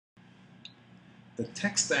The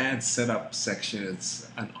text ad setup section is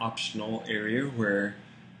an optional area where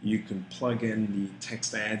you can plug in the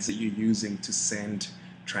text ads that you're using to send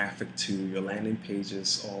traffic to your landing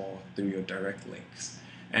pages or through your direct links.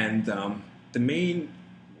 And the main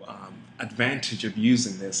advantage of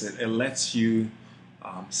using this, it lets you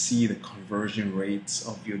see the conversion rates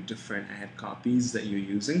of your different ad copies that you're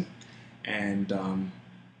using, and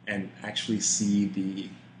actually see the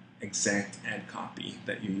exact ad copy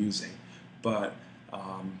that you're using. But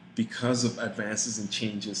because of advances and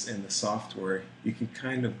changes in the software, you can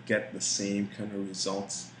kind of get the same kind of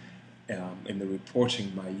results in the reporting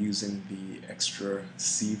by using the extra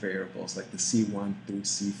C variables, like the C1 through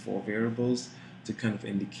C4 variables, to kind of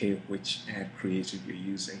indicate which ad creative you're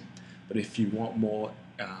using. But if you want more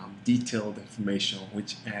detailed information on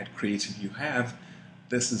which ad creative you have,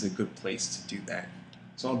 this is a good place to do that.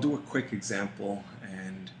 So I'll do a quick example,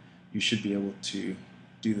 and you should be able to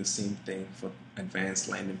do the same thing for advanced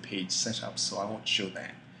landing page setup, so I won't show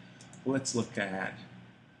that. Let's look at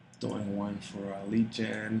doing one for lead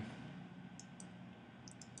gen,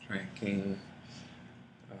 tracking,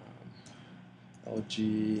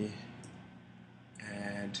 LG,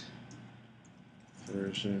 ad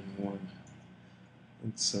version 1.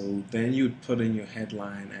 And so then you'd put in your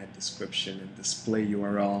headline, ad description, and display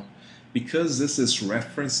URL. Because this is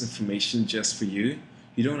reference information just for you,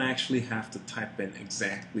 you don't actually have to type in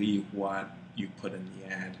exactly what you put in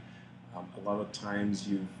the ad. A lot of times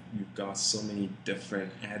you've got so many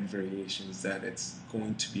different ad variations that it's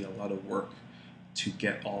going to be a lot of work to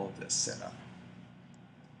get all of this set up.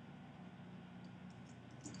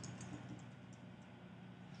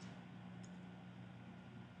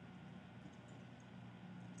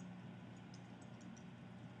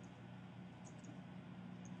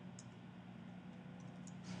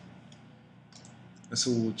 So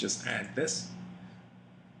we'll just add this.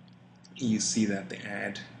 You see that the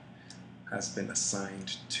ad has been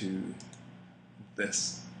assigned to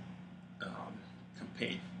this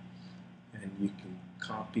campaign, and you can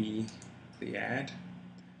copy the ad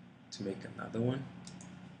to make another one.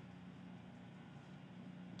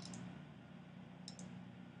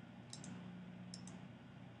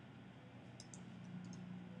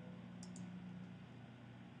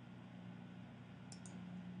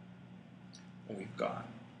 And we've got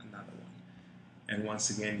another one. And once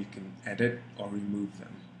again, you can edit or remove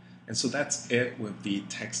them. And so that's it with the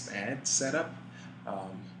text ad setup.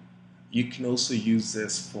 You can also use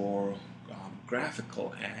this for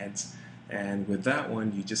graphical ads, and with that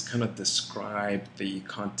one you just kind of describe the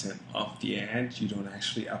content of the ad. You don't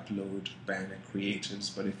actually upload banner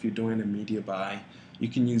creatives, but if you're doing a media buy, you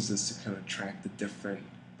can use this to kind of track the different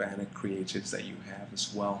banner creatives that you have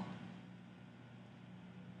as well.